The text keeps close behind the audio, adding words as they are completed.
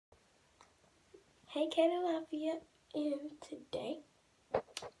Hey, Catalafia, and today,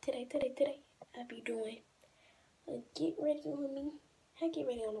 I be doing a get ready with me. I get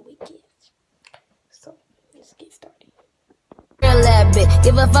ready on the weekends. So, let's get started. Real ass bitch,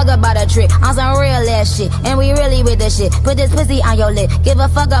 give a fuck about a trick. On some real ass shit, and we really with the shit. Put this pussy on your lip, give a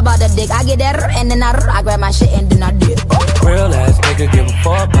fuck about the dick. I get that and then I grab my shit and then I dip. Real ass nigga, give a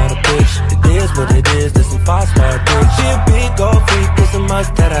fuck about a bitch. It is what it is, this some 5-star bitch. She a big gold freak, it's a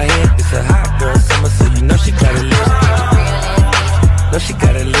must that I hit. It's a hot girl summer, so you know she got it lit. Know she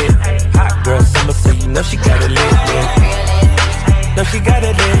got it lit. Hot girl summer, so you know she got it lit. Know she got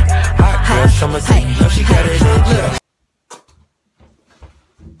it lit. Hot girl summer, so you know she got it lit.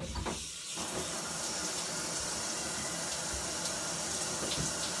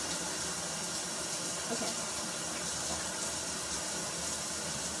 Okay.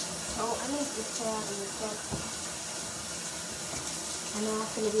 So, I need to stay out in the dark. I know I'm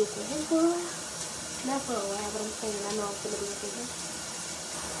gonna be a thing for a while. Not for a while, but I'm saying I know I'm gonna be a thing.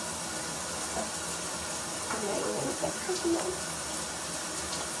 So, I'm not even gonna get cookie on.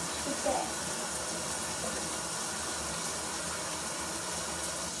 What's that?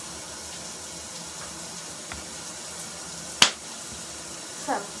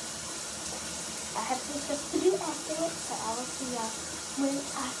 So, I have some stuff to do afterwards, so I will see y'all when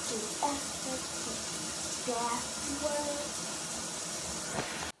I do afterwards.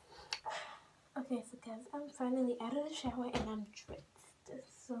 Okay, so guys, I'm finally out of the shower and I'm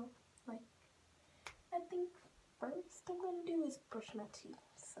dressed. So, like, I think first I'm gonna do is brush my teeth.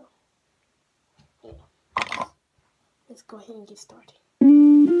 So, yeah. Let's go ahead and get started.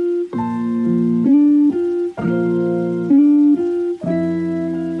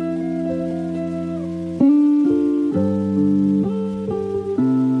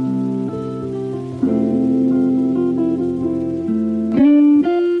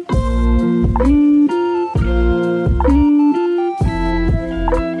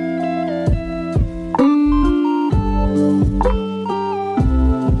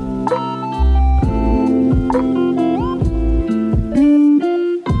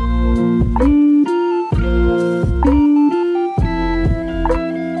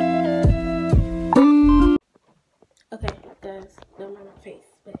 Okay, guys, don't mind my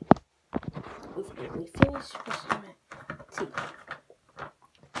face, but we finished brushing my teeth.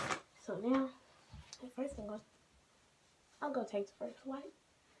 So now, first I'm gonna take the first wipe,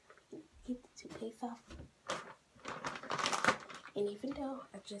 get the toothpaste off, and even though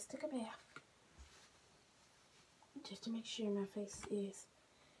I just took a bath, just to make sure my face is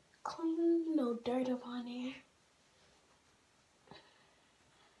clean, no dirt up on there.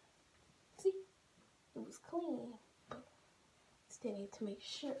 See, it was clean, but still need to make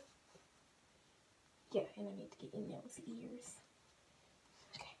sure. Yeah, and I need to get in those ears.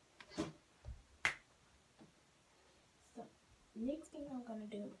 Okay. So, next thing I'm gonna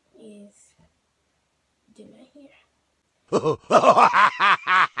do is do my hair.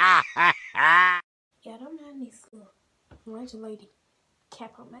 Yeah, I don't mind this little lady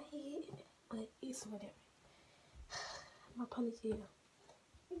cap on my head, but it's whatever. My ponytail.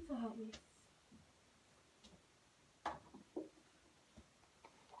 It's a hot mess.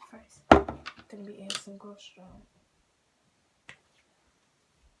 First, I'm gonna be adding some Grow Strong.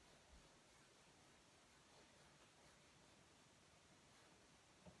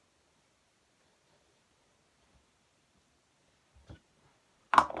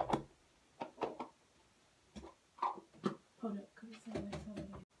 Hold up,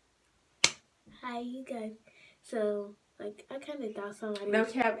 hi, you guys. So, like, I kind of thought somebody. No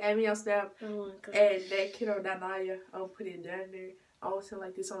cap, add me on Snap. Oh my gosh. And that kid on Danaya, I'll put it down there. I always feel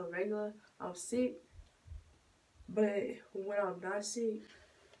like this on a regular. I'm sick, but when I'm not sick.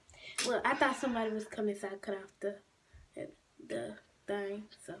 Well, I thought somebody was coming, so I cut off the thing.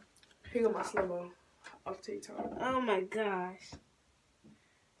 So. Here go my slow-mo off TikTok. Oh my gosh.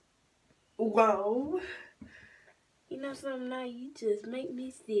 Whoa. You know something now? You just make me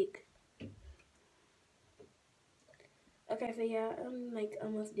sick. Okay, so yeah, I'm like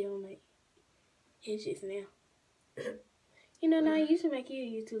almost done with my edges now. You know, now you should make you a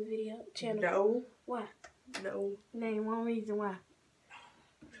YouTube video channel. No. Why? No. Name one reason why.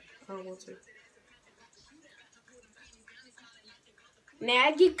 I don't want to. Now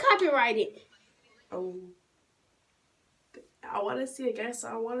I get copyrighted. Oh. I want to see it, guys.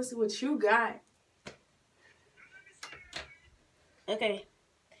 I want to see what you got. Okay.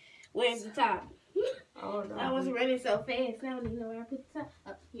 Where's the top? Oh, no. I was running so fast. Now I don't even know where I put the top.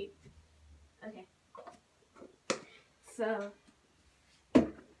 Up here. Okay. So,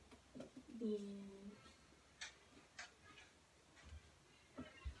 then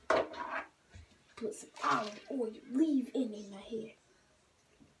put some olive oil leave-in in my hair.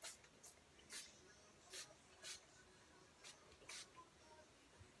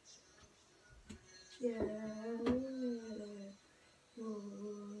 Yeah.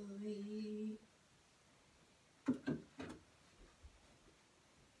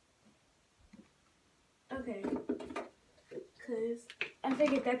 Okay. Cause I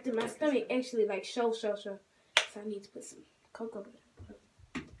figured that my stomach actually like show. So I need to put some cocoa butter.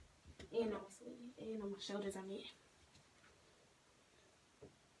 And on my sleeve. And on my shoulders, I mean.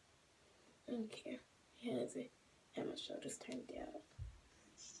 I don't care. How does it have my shoulders turned down?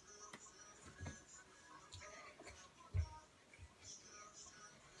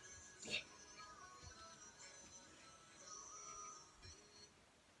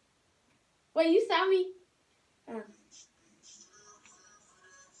 Wait, you saw me?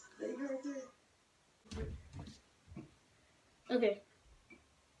 Okay.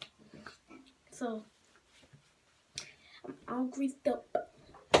 So, I'm all greased up.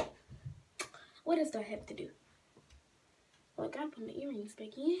 What else do I have to do? Oh, I gotta put my earrings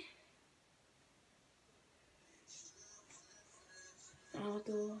back in. I'll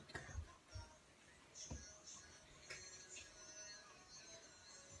do.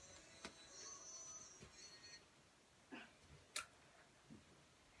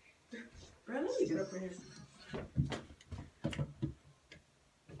 Bro, let me get up here.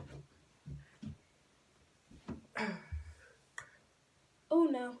 Oh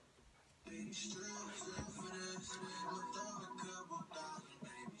no.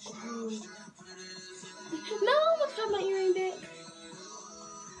 No, I'm gonna throw my earring back.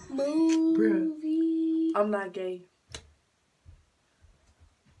 Movie. I'm not gay.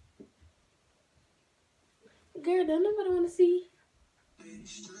 Girl, don't nobody want to see.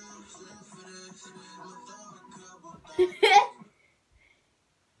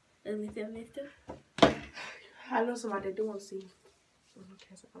 Let me see, mister. I know somebody that do want to see.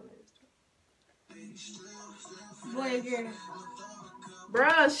 Boy or girl?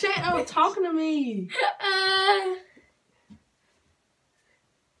 Bruh, shut up talking to me.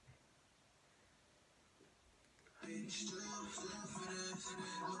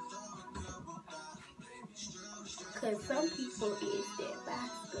 Cause some people is that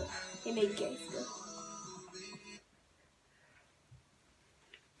bastard and they gangster.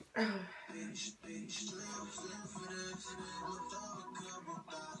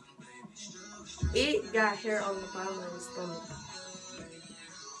 It got hair on the bottom of his stomach.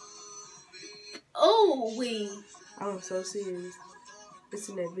 Oh, we. I'm so serious. It's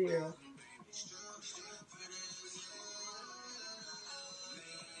in that video.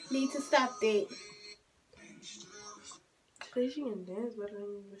 Need to stop that. Cause she can dance better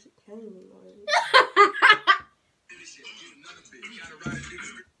than me, but she can't.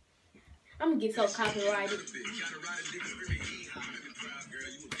 I'm gonna get so copyrighted.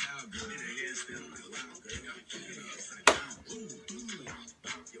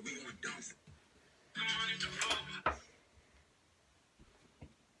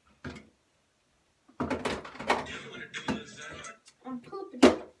 I'm pooping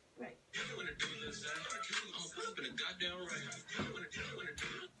it. Right.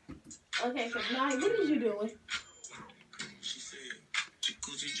 Okay, so now what is you doing?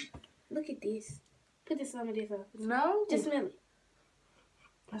 Look at this. Put this on this up. No. Just smell it.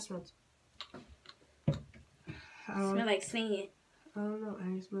 I smell it. Smell like sand. I don't know. I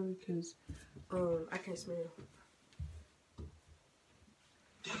ain't smell it because I can't smell.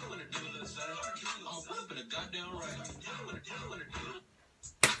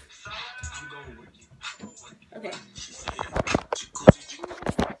 Okay.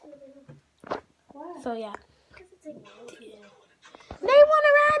 So yeah. They want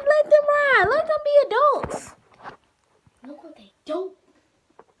to ride, let them ride. Let them be adults. Look what they do.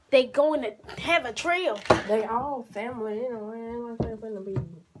 They going to have a trail. They all family, you know. Ain't like they're gonna be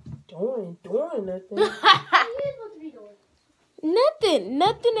doing nothing.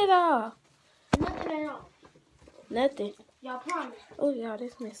 Nothing at all. Nothing at all. Nothing. Y'all promise. Oh yeah,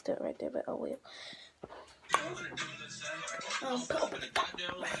 this messed up right there, but oh well.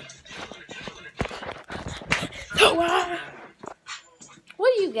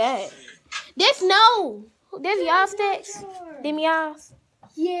 What do you got? That's no. That's y'all stacks. Them y'all's.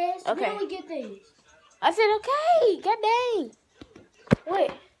 Yes. Okay. Where we get these? I said okay. God dang.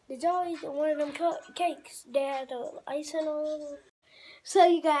 What? Did y'all eat one of them cakes that had the icing on them? So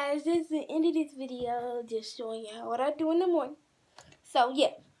you guys, this is the end of this video. Just showing y'all what I do in the morning. So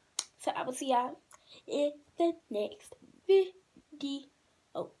yeah. So I will see y'all in the next video.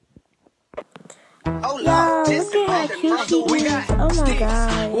 Oh, Y'all, look at how cute she is. Oh my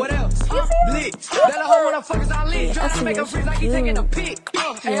god. What else? Blitz. Yeah, I see your cute.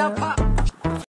 Yeah.